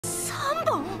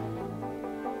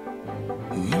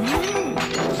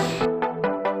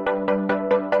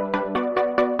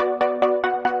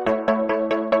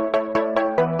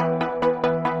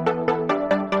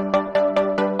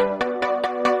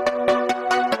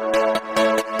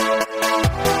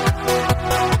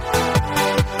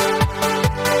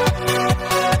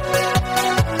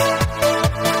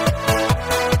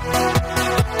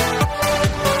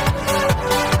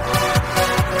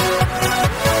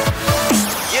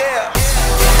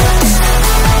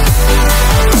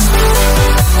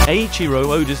Eiichiro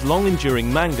Oda's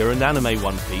long-enduring manga and anime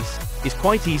One Piece is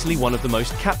quite easily one of the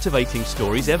most captivating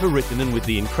stories ever written, and with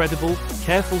the incredible,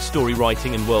 careful story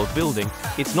writing and world building,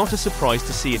 it's not a surprise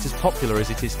to see it as popular as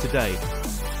it is today.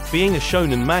 Being a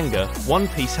shonen manga, One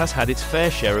Piece has had its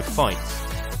fair share of fights.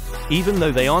 Even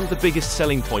though they aren't the biggest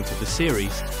selling point of the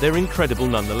series, they're incredible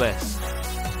nonetheless.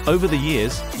 Over the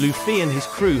years, Luffy and his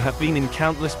crew have been in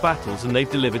countless battles, and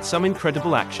they've delivered some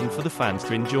incredible action for the fans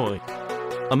to enjoy.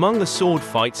 Among the sword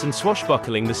fights and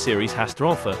swashbuckling the series has to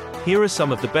offer, here are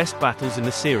some of the best battles in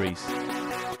the series.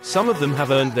 Some of them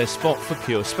have earned their spot for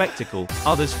pure spectacle,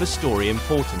 others for story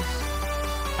importance.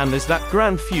 And there's that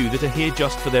grand few that are here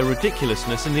just for their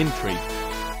ridiculousness and intrigue.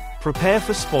 Prepare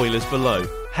for spoilers below.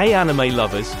 Hey anime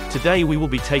lovers, today we will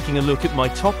be taking a look at my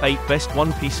top 8 best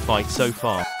One Piece fights so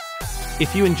far.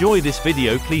 If you enjoy this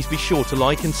video, please be sure to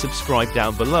like and subscribe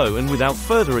down below, and without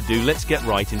further ado, let's get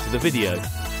right into the video.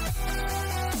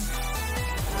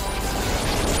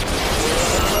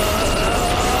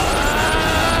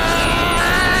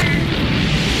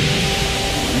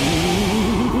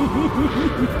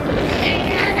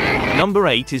 Number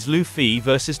 8 is Luffy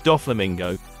vs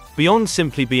Doflamingo. Beyond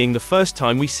simply being the first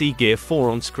time we see Gear 4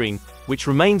 on screen, which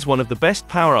remains one of the best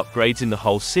power upgrades in the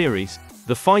whole series,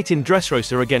 the fight in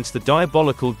Dressrosa against the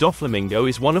diabolical Doflamingo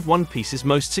is one of One Piece's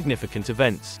most significant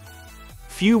events.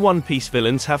 Few One Piece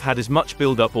villains have had as much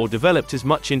build-up or developed as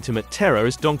much intimate terror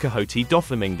as Don Quixote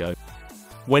Doflamingo.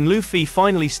 When Luffy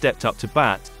finally stepped up to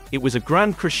bat, it was a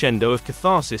grand crescendo of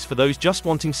catharsis for those just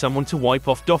wanting someone to wipe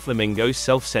off Doflamingo's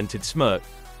self-centered smirk.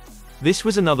 This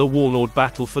was another warlord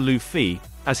battle for Luffy,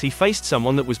 as he faced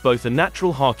someone that was both a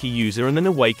natural Haki user and an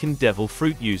awakened Devil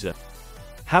Fruit user.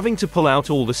 Having to pull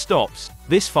out all the stops,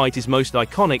 this fight is most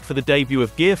iconic for the debut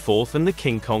of Gear 4 and the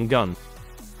King Kong gun.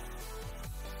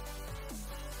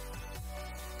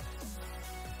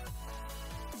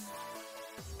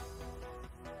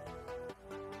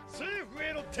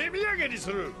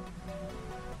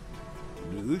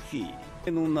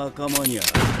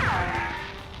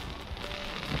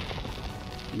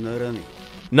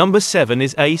 Number 7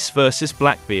 is Ace vs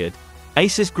Blackbeard.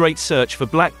 Ace's great search for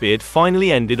Blackbeard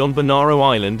finally ended on Bonaro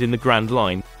Island in the Grand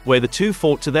Line, where the two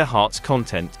fought to their heart's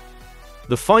content.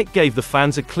 The fight gave the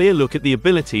fans a clear look at the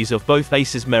abilities of both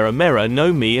Ace's Mera Mera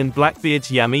no Mi and Blackbeard's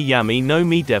Yami Yami no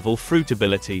Mi Devil Fruit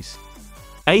abilities.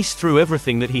 Ace threw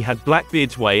everything that he had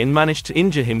Blackbeard's way and managed to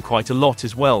injure him quite a lot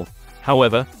as well.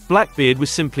 However, Blackbeard was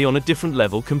simply on a different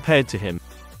level compared to him.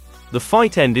 The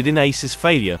fight ended in Ace's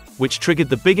failure, which triggered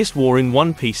the biggest war in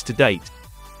One Piece to date.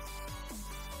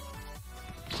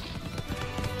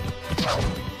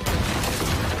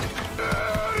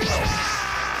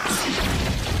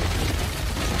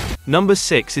 Number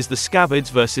 6 is the Scabbards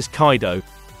vs Kaido.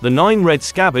 The 9 red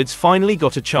Scabbards finally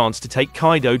got a chance to take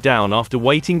Kaido down after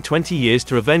waiting 20 years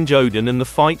to avenge Oden, and the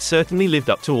fight certainly lived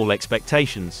up to all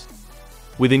expectations.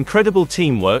 With incredible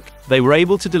teamwork, they were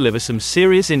able to deliver some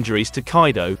serious injuries to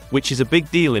Kaido, which is a big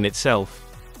deal in itself.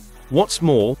 What's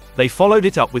more, they followed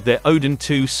it up with their Oden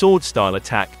 2 sword-style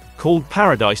attack, called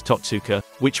Paradise Totsuka,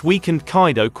 which weakened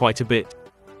Kaido quite a bit.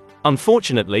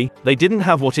 Unfortunately, they didn't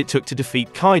have what it took to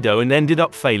defeat Kaido and ended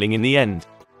up failing in the end.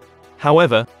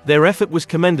 However, their effort was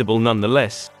commendable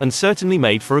nonetheless, and certainly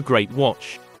made for a great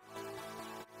watch.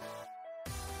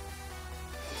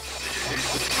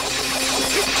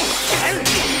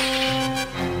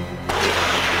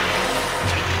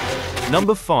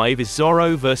 Number 5 is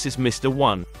Zoro vs Mr.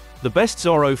 1. The best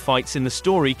Zoro fights in the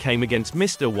story came against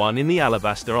Mr. 1 in the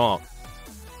Alabasta arc.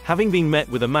 Having been met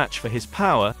with a match for his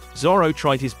power, Zoro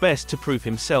tried his best to prove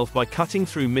himself by cutting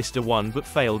through Mr. 1 but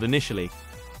failed initially.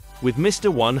 With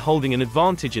Mr. 1 holding an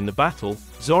advantage in the battle,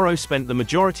 Zoro spent the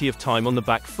majority of time on the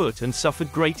back foot and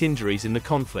suffered great injuries in the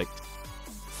conflict.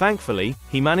 Thankfully,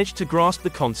 he managed to grasp the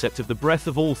concept of the breath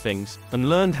of all things, and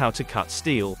learned how to cut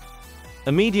steel.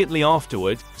 Immediately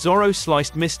afterward, Zoro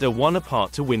sliced Mr. 1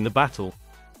 apart to win the battle.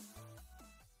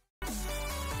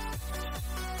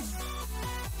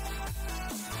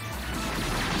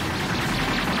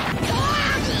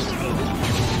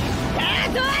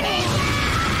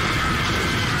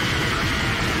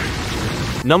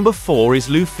 Number 4 is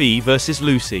Luffy vs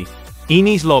Lucci.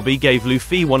 Enies Lobby gave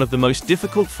Luffy one of the most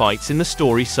difficult fights in the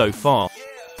story so far.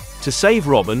 To save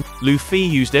Robin, Luffy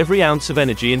used every ounce of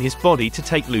energy in his body to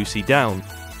take Lucci down.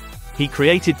 He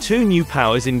created 2 new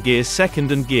powers in Gear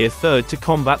 2nd and Gear 3rd to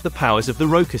combat the powers of the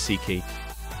ROTKAnime.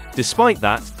 Despite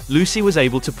that, Lucci was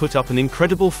able to put up an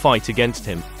incredible fight against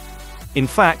him. In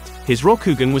fact, his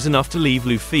Rokugan was enough to leave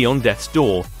Luffy on death's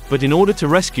door, but in order to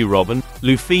rescue Robin,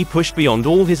 Luffy pushed beyond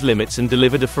all his limits and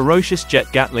delivered a ferocious jet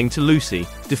gatling to Lucci,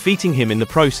 defeating him in the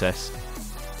process.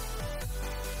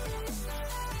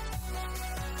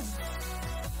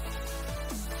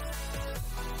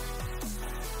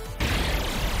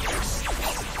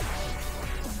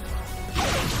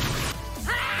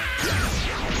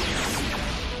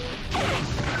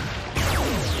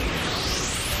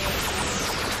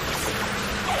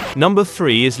 Number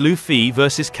 3 is Luffy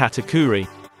vs Katakuri.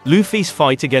 Luffy's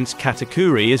fight against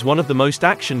Katakuri is one of the most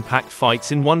action-packed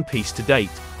fights in One Piece to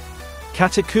date.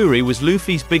 Katakuri was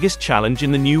Luffy's biggest challenge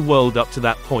in the New World up to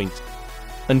that point,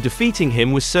 and defeating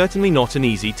him was certainly not an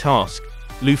easy task.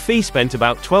 Luffy spent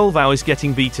about 12 hours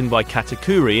getting beaten by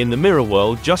Katakuri in the Mirror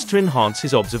World just to enhance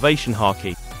his observation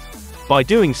haki. By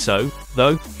doing so,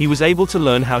 though, he was able to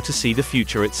learn how to see the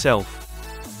future itself.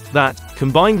 That,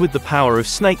 combined with the power of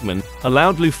Snakeman,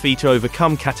 allowed Luffy to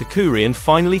overcome Katakuri and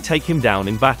finally take him down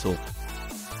in battle.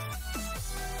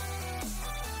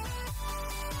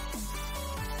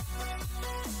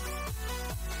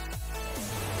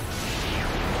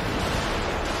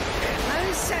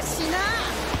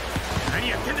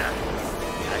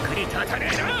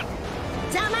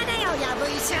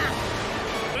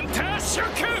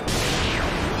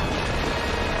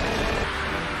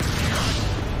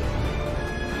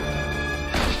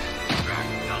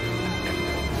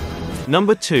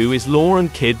 Number 2 is Law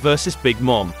and Kid vs Big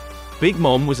Mom. Big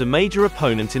Mom was a major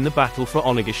opponent in the battle for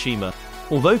Onigashima.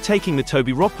 Although taking the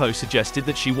Tobiroppo suggested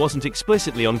that she wasn't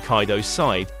explicitly on Kaido's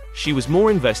side, she was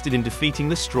more invested in defeating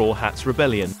the Straw Hats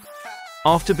Rebellion.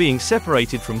 After being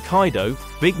separated from Kaido,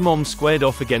 Big Mom squared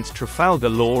off against Trafalgar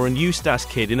Law and Eustace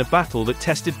Kid in a battle that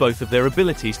tested both of their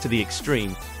abilities to the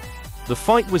extreme. The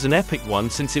fight was an epic one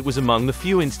since it was among the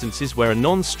few instances where a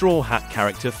non-Straw Hat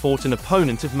character fought an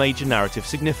opponent of major narrative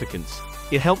significance.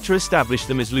 It helped to establish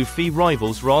them as Luffy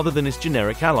rivals rather than as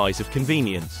generic allies of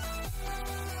convenience.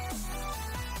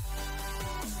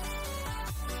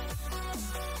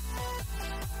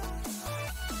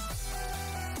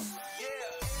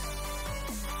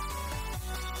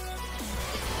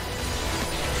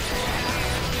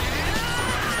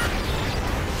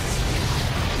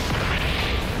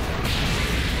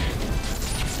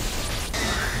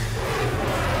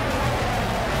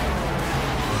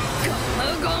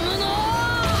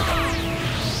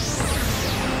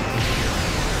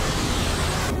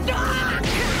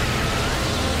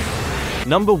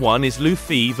 Number 1 is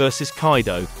Luffy vs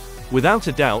Kaido. Without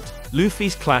a doubt,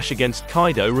 Luffy's clash against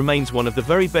Kaido remains one of the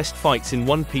very best fights in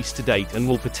One Piece to date and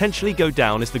will potentially go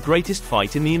down as the greatest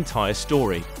fight in the entire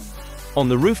story. On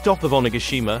the rooftop of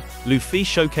Onigashima, Luffy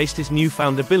showcased his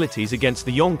newfound abilities against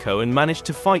the Yonko and managed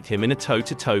to fight him in a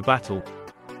toe-to-toe battle.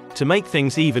 To make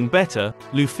things even better,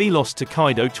 Luffy lost to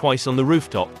Kaido twice on the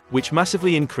rooftop, which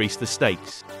massively increased the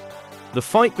stakes. The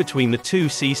fight between the two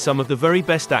sees some of the very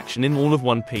best action in all of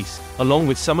One Piece, along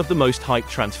with some of the most hyped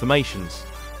transformations.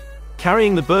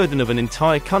 Carrying the burden of an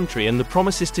entire country and the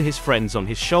promises to his friends on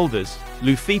his shoulders,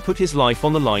 Luffy put his life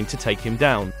on the line to take him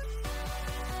down.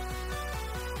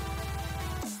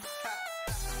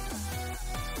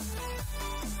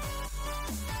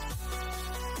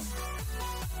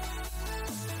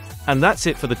 And that's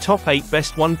it for the top 8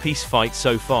 best One Piece fights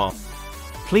so far.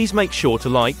 Please make sure to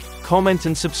like, comment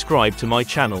and subscribe to my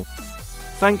channel.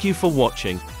 Thank you for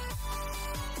watching.